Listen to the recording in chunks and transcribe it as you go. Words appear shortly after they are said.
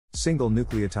single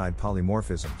nucleotide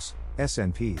polymorphisms,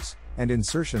 SNPs, and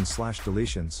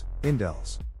insertions/deletions,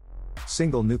 indels.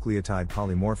 Single nucleotide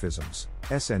polymorphisms,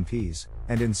 SNPs,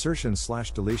 and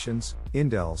insertions/deletions,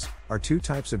 indels, are two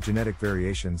types of genetic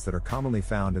variations that are commonly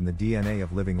found in the DNA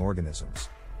of living organisms.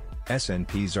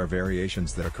 SNPs are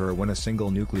variations that occur when a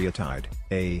single nucleotide,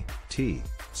 A, T,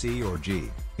 C or G,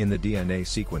 in the DNA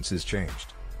sequence is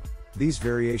changed. These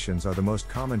variations are the most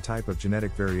common type of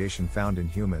genetic variation found in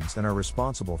humans and are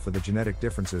responsible for the genetic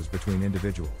differences between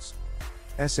individuals.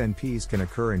 SNPs can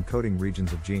occur in coding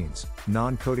regions of genes,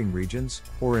 non-coding regions,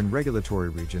 or in regulatory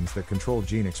regions that control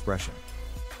gene expression.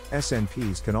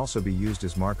 SNPs can also be used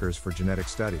as markers for genetic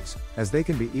studies, as they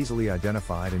can be easily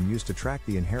identified and used to track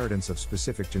the inheritance of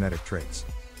specific genetic traits.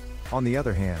 On the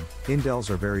other hand, indels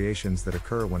are variations that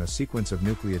occur when a sequence of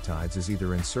nucleotides is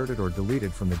either inserted or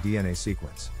deleted from the DNA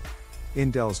sequence.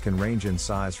 Indels can range in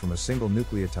size from a single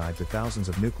nucleotide to thousands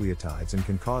of nucleotides and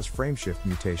can cause frameshift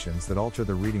mutations that alter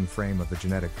the reading frame of the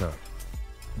genetic code.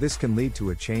 This can lead to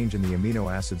a change in the amino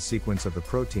acid sequence of the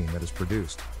protein that is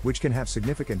produced, which can have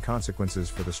significant consequences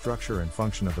for the structure and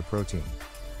function of the protein.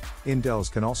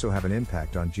 Indels can also have an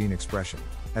impact on gene expression,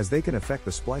 as they can affect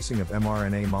the splicing of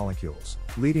mRNA molecules,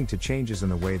 leading to changes in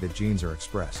the way that genes are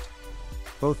expressed.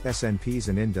 Both SNPs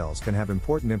and indels can have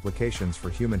important implications for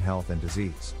human health and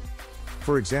disease.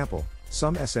 For example,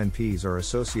 some SNPs are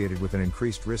associated with an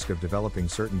increased risk of developing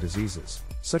certain diseases,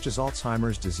 such as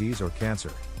Alzheimer's disease or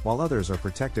cancer, while others are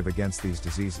protective against these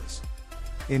diseases.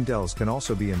 Indels can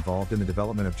also be involved in the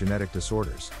development of genetic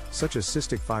disorders, such as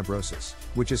cystic fibrosis,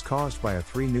 which is caused by a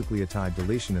 3-nucleotide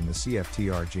deletion in the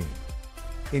CFTR gene.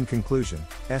 In conclusion,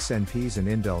 SNPs and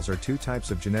indels are two types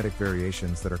of genetic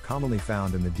variations that are commonly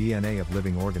found in the DNA of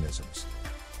living organisms.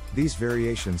 These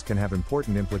variations can have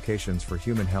important implications for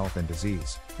human health and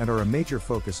disease, and are a major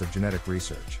focus of genetic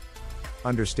research.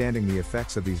 Understanding the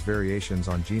effects of these variations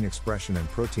on gene expression and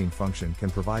protein function can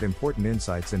provide important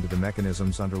insights into the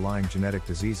mechanisms underlying genetic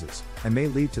diseases, and may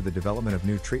lead to the development of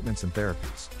new treatments and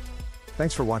therapies.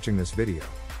 Thanks for watching this video.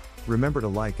 Remember to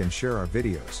like and share our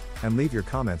videos, and leave your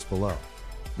comments below.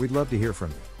 We'd love to hear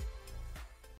from you.